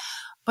basics.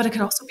 but it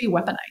could also be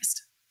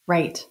weaponized,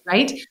 Right.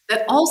 right?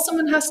 That all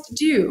someone has to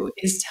do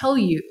is tell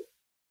you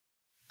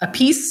a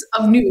piece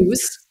of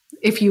news,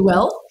 if you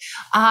will,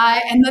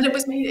 and that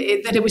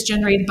it was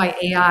generated by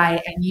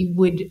AI, and you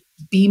would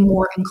be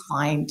more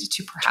inclined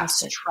to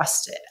perhaps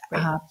trust it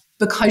right.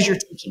 Because you're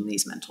taking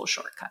these mental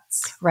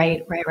shortcuts.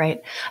 Right.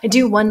 I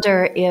do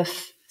wonder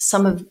if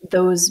some of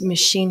those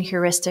machine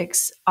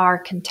heuristics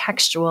are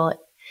contextual,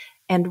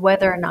 and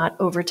whether or not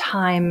over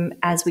time,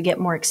 as we get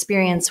more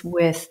experience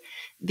with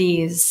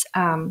these,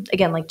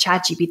 again, like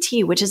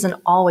ChatGPT, which isn't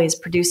always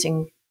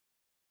producing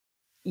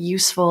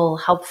useful,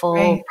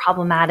 helpful,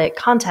 problematic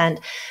content.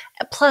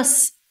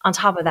 Plus, on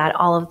top of that,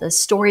 all of the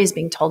stories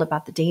being told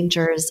about the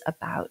dangers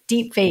about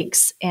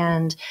deepfakes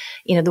and,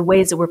 the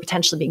ways that we're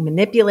potentially being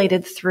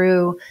manipulated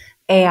through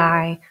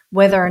AI,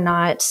 whether or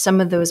not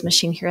some of those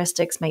machine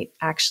heuristics might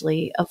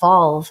actually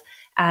evolve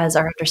as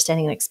our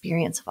understanding and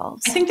experience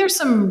evolves. I think there's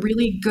some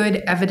really good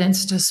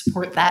evidence to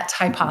support that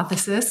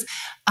hypothesis.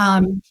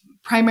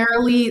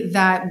 Primarily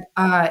that,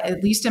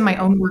 at least in my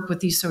own work with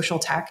these social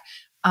tech,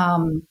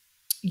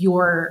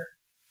 your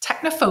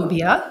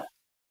technophobia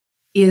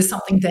is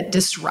something that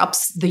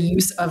disrupts the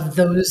use of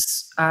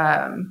those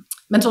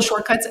mental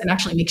shortcuts and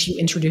actually makes you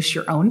introduce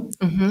your own,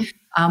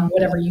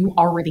 whatever you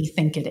already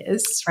think it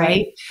is,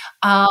 right?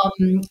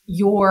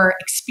 Your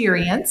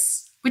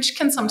experience, which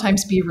can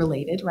sometimes be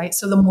related, right?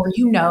 So the more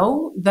you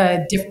know,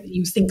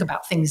 you think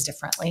about things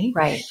differently.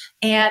 Right.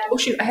 And, oh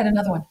shoot, I had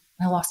another one.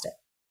 I lost it.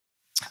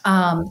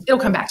 It'll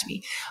come back to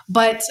me.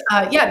 But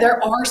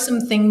there are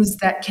some things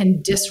that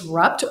can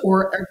disrupt,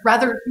 or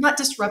rather not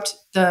disrupt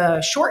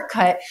the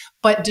shortcut,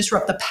 but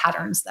disrupt the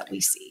patterns that we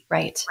see.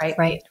 Right.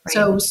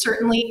 So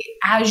certainly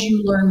as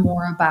you learn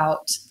more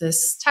about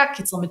this tech,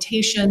 its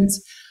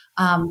limitations,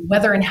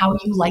 whether and how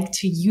you like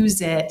to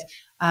use it,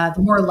 the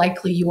more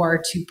likely you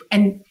are to,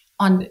 and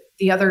on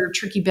the other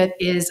tricky bit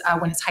is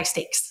when it's high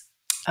stakes.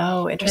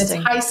 Oh, interesting.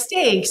 When it's high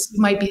stakes, you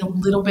might be a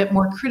little bit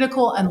more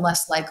critical and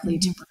less likely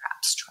to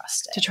perhaps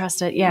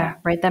trust it. Yeah,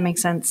 right. That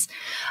makes sense.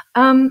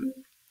 How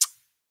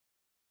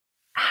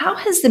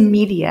has the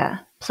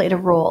media played a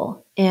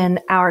role in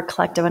our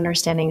collective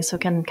understanding? So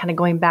kind of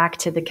going back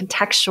to the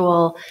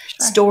contextual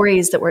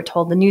stories that we're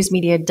told, the news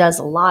media does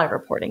a lot of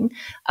reporting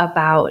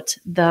about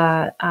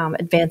the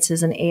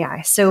advances in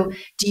AI. So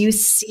do you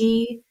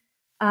see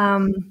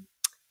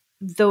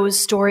those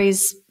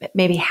stories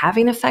maybe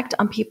having effect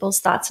on people's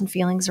thoughts and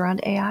feelings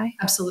around AI?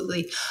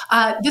 Absolutely.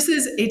 This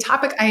is a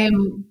topic I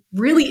am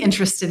really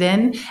interested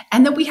in,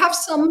 and that we have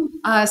some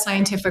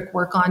scientific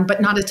work on,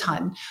 but not a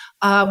ton.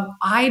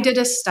 I did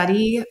a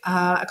study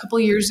a couple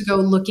of years ago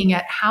looking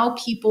at how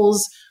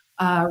people's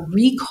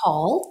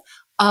recall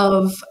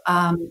of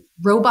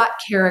robot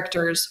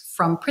characters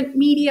from print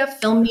media,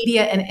 film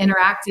media, and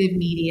interactive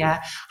media,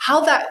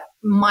 how that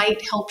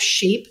might help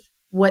shape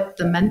what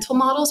the mental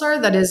models are.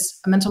 That is,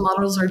 mental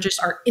models are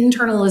just our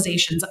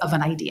internalizations of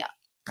an idea,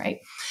 right?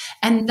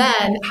 And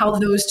then how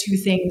those two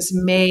things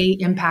may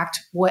impact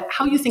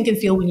how you think and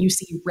feel when you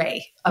see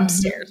Ray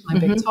upstairs, my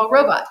big tall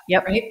robot,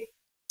 right?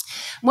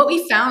 What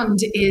we found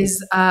is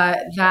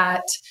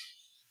that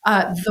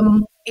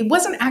it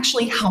wasn't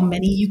actually how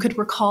many you could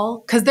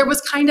recall, because there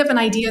was kind of an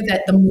idea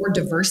that the more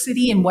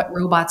diversity in what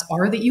robots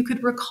are that you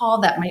could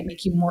recall, that might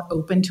make you more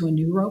open to a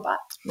new robot.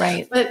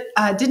 Right. But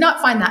did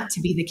not find that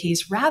to be the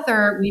case.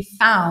 Rather, we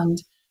found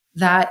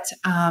that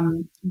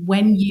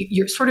when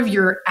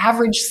your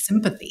average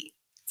sympathy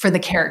for the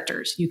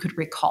characters you could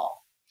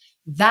recall,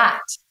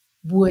 that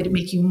would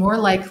make you more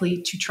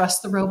likely to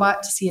trust the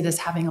robot, to see it as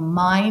having a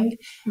mind,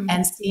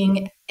 and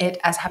seeing it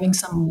as having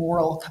some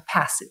moral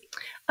capacity.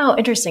 Oh,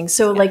 interesting.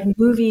 So like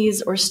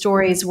movies or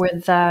stories where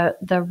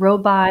the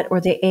robot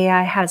or the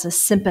AI has a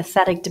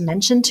sympathetic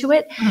dimension to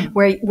it,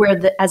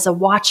 where as a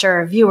watcher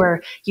or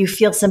viewer, you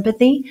feel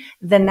sympathy,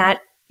 then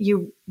that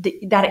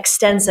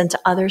extends into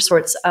other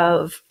sorts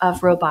of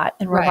robot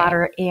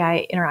or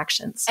AI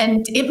interactions.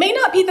 And it may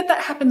not be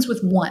that happens with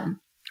one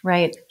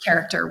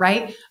character,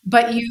 right?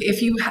 But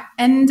if you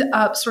end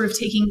up sort of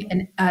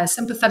taking a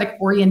sympathetic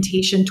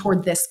orientation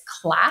toward this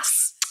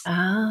class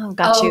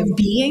of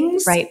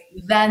beings,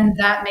 then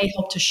that may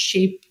help to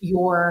shape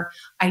your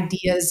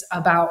ideas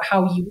about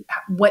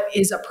what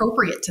is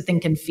appropriate to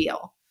think and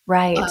feel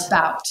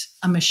about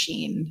a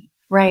machine.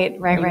 Right.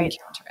 Encounter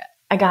it.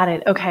 I got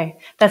it. Okay.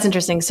 That's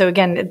interesting. So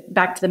again,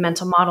 back to the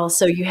mental model.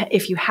 So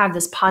if you have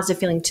this positive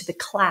feeling to the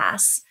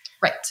class,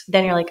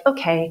 then you're like,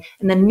 okay.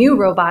 And then new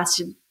robots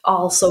should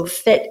also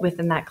fit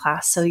within that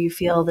class. So you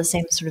feel the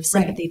same sort of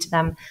sympathy to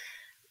them.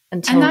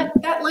 And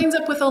that lines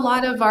up with a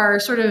lot of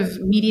our sort of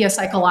media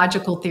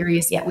psychological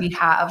theories that we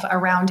have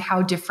around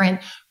how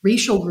different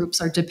racial groups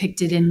are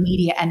depicted in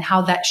media and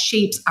how that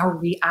shapes our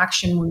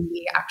reaction when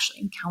we actually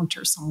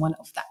encounter someone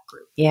of that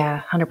group.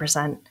 Yeah,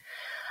 100%.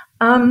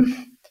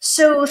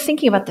 So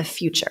thinking about the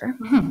future,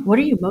 what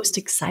are you most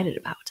excited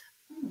about?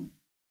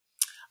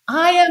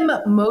 I am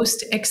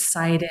most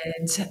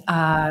excited,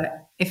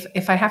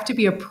 if I have to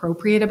be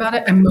appropriate about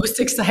it, I'm most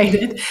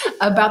excited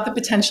about the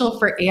potential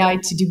for AI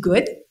to do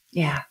good.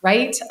 Yeah.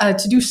 Right?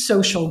 To do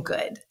social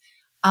good.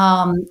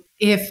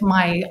 if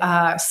my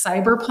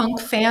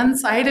cyberpunk fan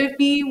side of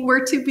me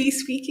were to be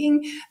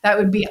speaking, that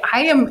would be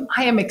I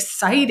am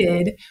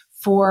excited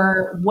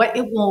for what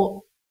it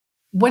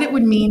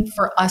would mean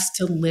for us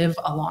to live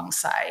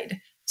alongside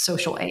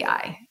social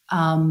AI.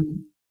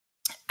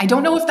 I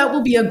don't know if that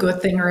will be a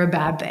good thing or a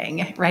bad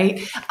thing,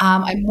 right?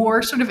 I'm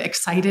more sort of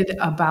excited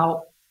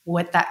about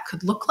what that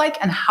could look like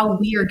and how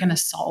we are going to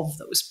solve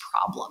those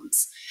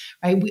problems,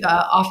 right?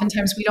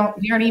 Oftentimes we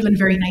aren't even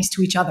very nice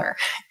to each other,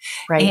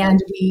 right? And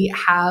we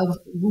have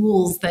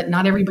rules that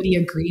not everybody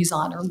agrees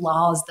on or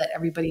laws that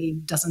everybody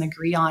doesn't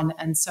agree on.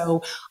 And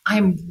so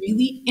I'm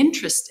really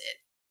interested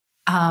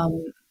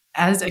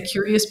as a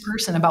curious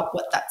person about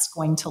what that's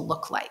going to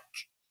look like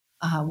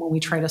when we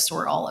try to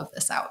sort all of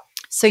this out.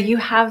 So you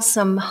have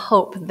some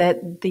hope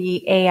that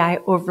the AI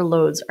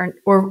overlords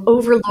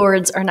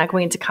are not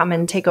going to come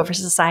and take over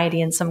society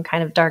in some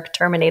kind of dark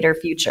Terminator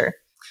future.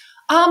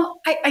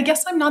 I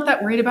guess I'm not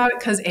that worried about it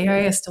because AI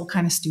is still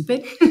kind of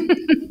stupid.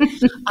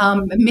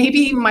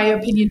 Maybe my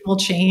opinion will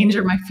change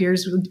or my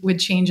fears would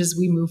change as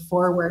we move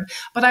forward.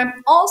 But I'm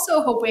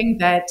also hoping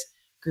that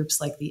groups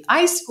like the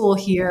iSchool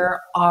here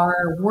are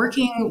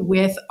working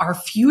with our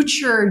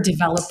future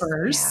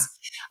developers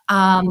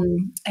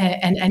and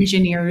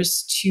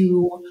engineers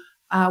to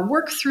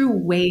work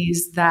through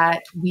ways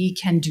that we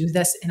can do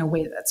this in a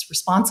way that's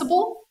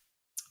responsible,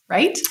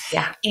 right?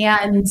 Yeah.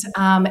 And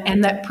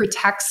that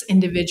protects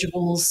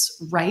individuals'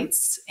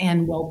 rights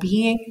and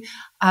well-being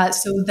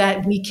so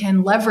that we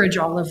can leverage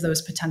all of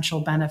those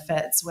potential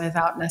benefits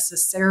without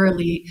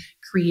necessarily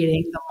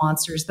creating the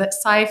monsters that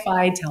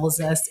sci-fi tells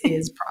us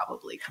is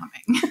probably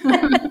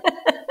coming.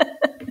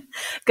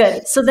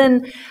 Good. So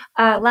then,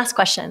 last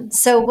question.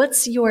 So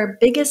what's your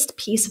biggest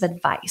piece of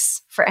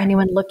advice for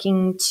anyone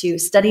looking to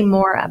study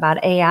more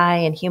about AI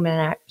and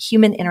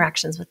human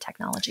interactions with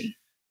technology?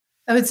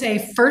 I would say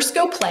first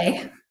go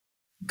play.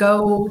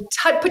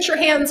 Put your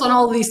hands on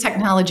all of these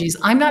technologies.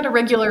 I'm not a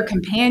regular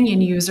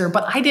companion user,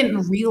 but I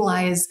didn't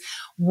realize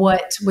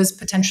what was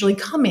potentially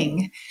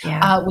coming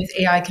with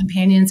AI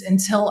companions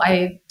until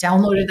I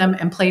downloaded them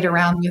and played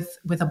around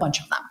with a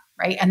bunch of them,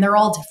 right? And they're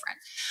all different.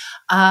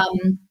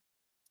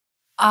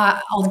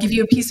 I'll give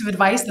you a piece of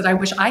advice that I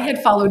wish I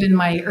had followed in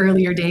my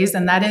earlier days,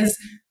 and that is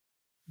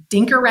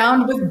dink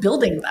around with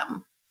building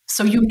them.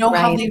 So you know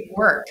how they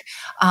work.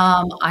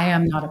 I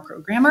am not a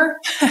programmer.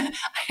 I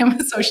am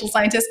a social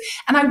scientist.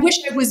 And I wish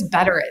I was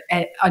better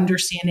at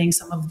understanding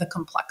some of the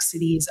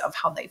complexities of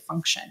how they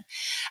function.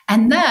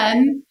 And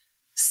then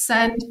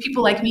send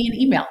people like me an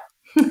email,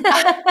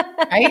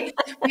 right?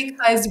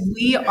 Because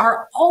we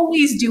are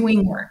always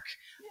doing work.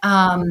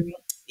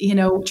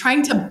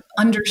 Trying to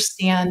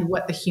understand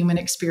what the human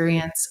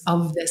experience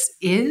of this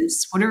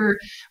is. What are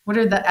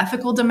the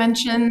ethical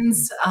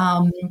dimensions?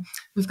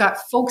 We've got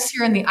folks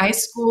here in the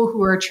iSchool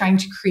who are trying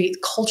to create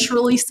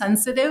culturally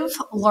sensitive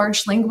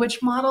large language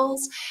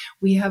models.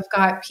 We have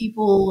got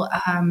people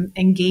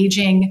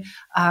engaging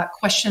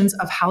questions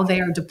of how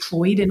they are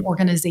deployed in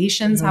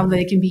organizations, how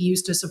they can be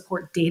used to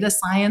support data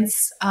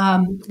science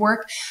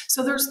work.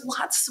 So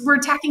we're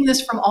attacking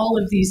this from all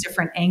of these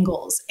different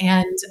angles.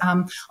 And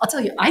I'll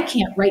tell you, I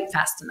can't write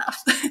fast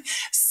enough.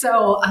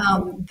 So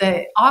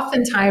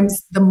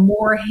oftentimes the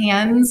more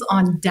hands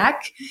on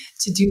deck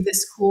to do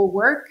this cool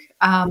work,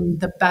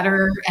 the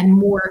better and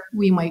more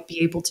we might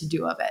be able to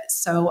do of it.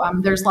 So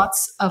there's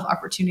lots of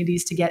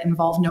opportunities to get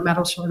involved, no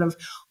matter sort of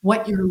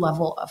what your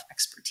level of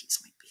expertise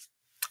might be.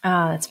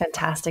 Oh, that's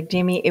fantastic.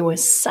 Jamie, it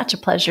was such a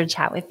pleasure to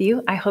chat with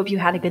you. I hope you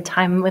had a good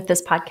time with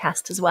this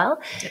podcast as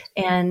well.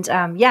 And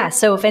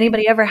so if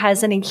anybody ever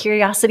has any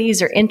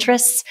curiosities or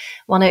interests,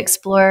 want to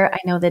explore, I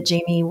know that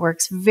Jamie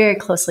works very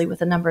closely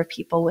with a number of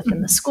people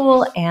within the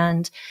school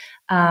and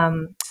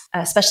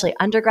especially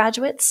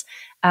undergraduates.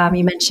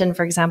 You mentioned,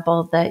 for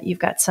example, that you've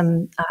got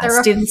some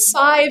students.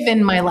 There are 5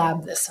 in my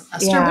lab this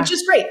semester, which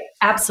is great.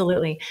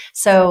 Absolutely.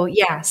 So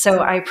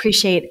I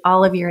appreciate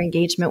all of your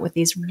engagement with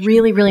these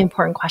really, really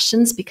important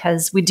questions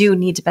because we do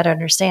need to better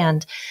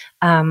understand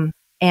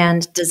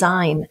and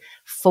design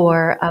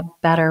for a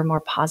better,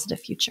 more positive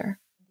future.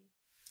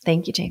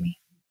 Thank you, Jamie.